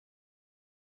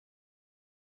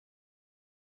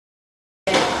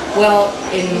Well,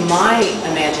 in my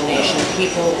imagination,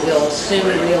 people will soon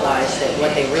realize that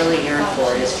what they really yearn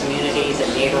for is communities and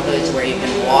neighborhoods where you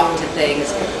can walk to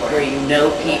things, where you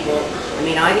know people. I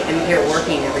mean, I am here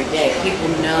working every day. People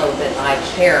know that I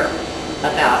care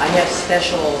about. I have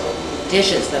special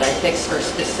dishes that I fix for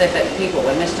specific people.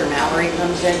 When Mr. Mallory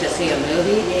comes in to see a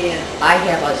movie, I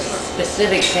have a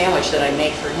specific sandwich that I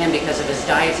make for him because of his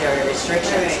dietary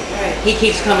restrictions. He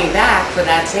keeps coming back for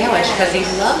that sandwich because he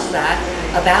loves that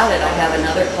about it. I have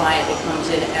another client that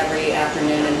comes in every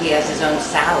afternoon and he has his own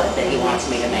salad that he wants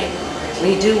me to make.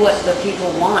 We do what the people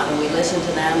want and we listen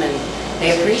to them and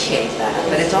they appreciate that.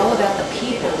 But it's all about the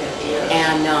people.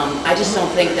 And I just don't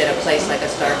think that a place like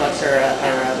a Starbucks or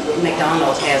a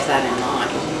McDonald's has that in mind.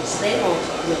 They don't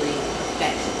really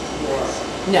affect your...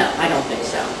 No, I don't think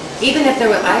so. Even if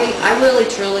there was, I really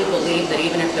truly believe that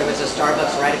even if there was a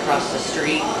Starbucks right across the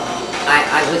street,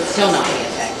 I would still not be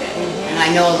affected. And I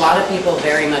know a lot of people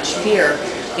very much fear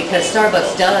because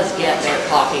Starbucks does get their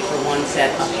coffee for 1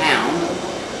 cent a pound.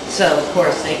 So, of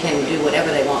course, they can do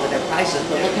whatever they want with their prices,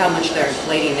 but look how much they're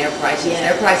inflating their prices.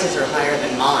 Their prices are higher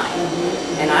than mine,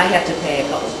 and I have to pay a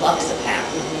couple bucks a pound.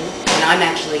 And I'm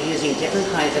actually using different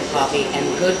kinds of coffee and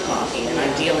good coffee, and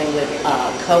I'm dealing with,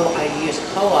 I use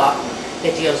co-op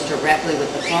that deals directly with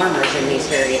the farmers in these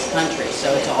various countries, so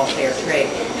it's all fair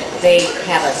trade. They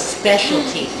have a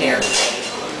specialty fair trade,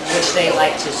 which they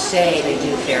like to say they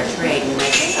do fair trade, and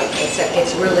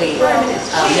it's really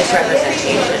a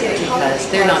misrepresentation because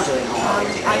they're not doing all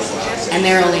fair trade. And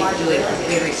they're only doing a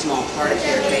very small part of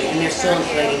fair trade, and they're still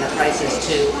inflating the prices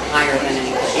to higher than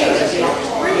anybody else,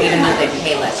 even though they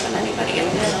pay less than anybody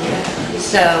else.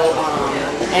 So,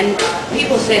 and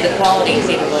people say the quality is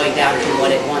even going down from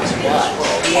what it once was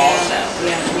also,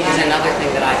 is another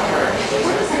thing that I've heard.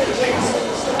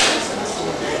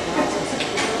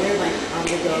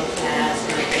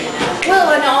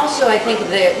 Well, and also I think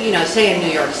that, say in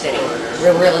New York City,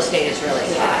 where real estate is really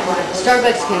high,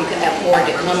 Starbucks can afford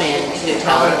to come in to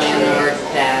tell a landlord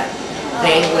that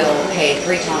they will pay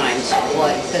 3 times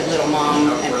what the little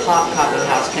mom and pop coffee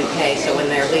house can pay, so when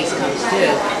their lease comes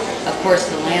due, of course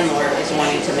the landlord is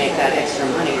wanting to make that extra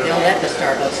money. They'll let the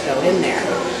Starbucks go in there.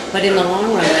 But in the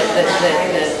long run,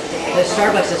 the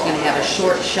Starbucks is going to have a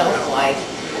short shelf life.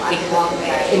 Because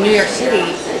in New York City,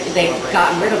 they've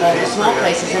gotten rid of all the small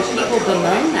places, and people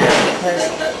bemoan that because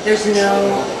there's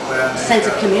no sense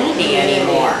of community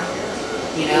anymore,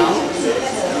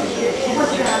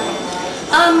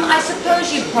 I suppose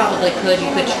you probably could.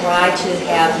 You could try to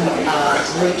have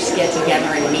groups get together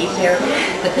and meet there,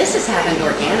 but this has happened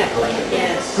organically.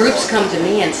 Groups come to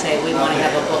me and say, we want to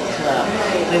have a book club,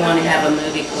 we want to have a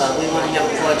movie club, we want to have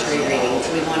poetry readings,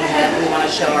 we want to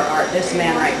show our art. This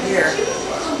man right here,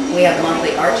 we have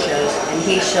monthly art shows, and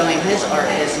he's showing his art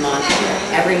this month.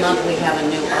 Every month we have a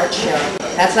new art show.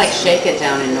 That's like Shake It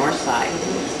down in Northside.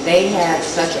 They had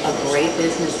such a great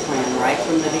business plan right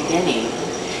from the beginning,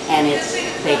 and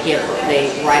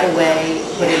they right away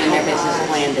put it in their business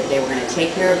plan that they were going to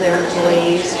take care of their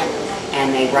employees,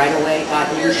 and they right away got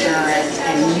the insurance,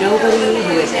 and nobody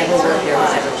who has ever worked there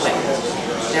has ever quit.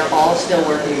 They're all still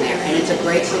working there, and it's a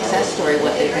great success story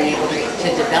what they've been able to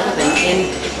develop,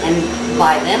 and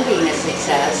by them being a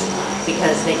success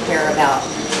because they care about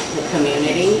the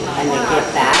community and they give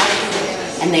back,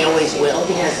 and they always will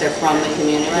because they're from the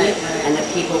community, and the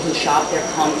people who shop there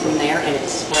come from there, and it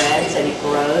spreads and it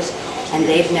grows, and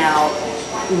they've now,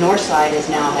 Northside is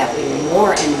now having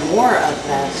more and more of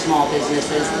the small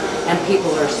businesses, and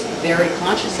people are very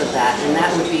conscious of that, and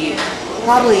that would be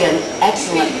probably an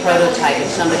excellent prototype if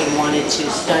somebody wanted to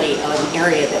study an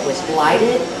area that was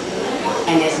blighted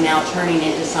and is now turning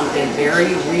into something very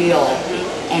real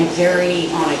and very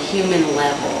on a human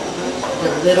level. The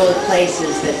little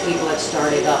places that people have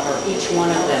started up, or each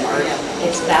one of them,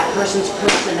 it's that person's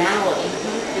personality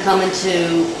coming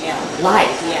to life.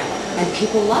 And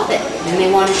people love it, and they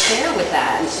want to share with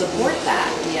that and support that.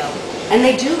 And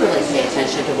they do really pay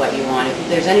attention to what you want. If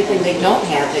there's anything they don't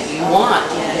have that you want,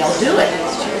 they'll do it.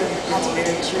 That's true. That's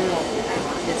very true.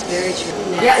 It's very true.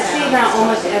 Yeah, see now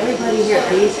almost everybody here,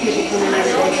 these people come in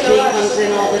every day, she comes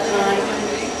in all the time.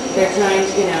 There are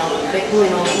times, they come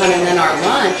in all the time, and then our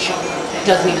lunch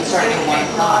doesn't even start until 1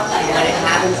 o'clock. And when it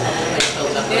happens, the place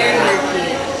fills up. Very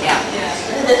repeated. Yeah.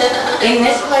 In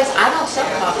this place, I don't sell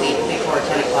coffee before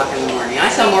 10 o'clock in the morning. I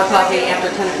sell more coffee after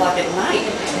 10 o'clock at night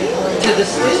to the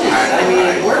students. I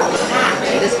mean, we're packed.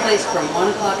 This place from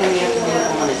 1 o'clock in the afternoon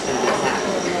on is going to be packed.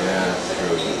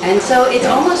 And so it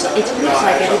looks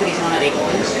like everybody's on a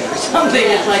vacation or something.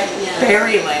 It's like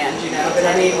fairyland, But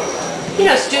I mean,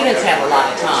 students have a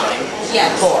lot of time,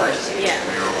 of course.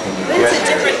 But it's a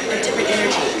different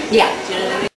energy.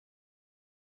 Yeah.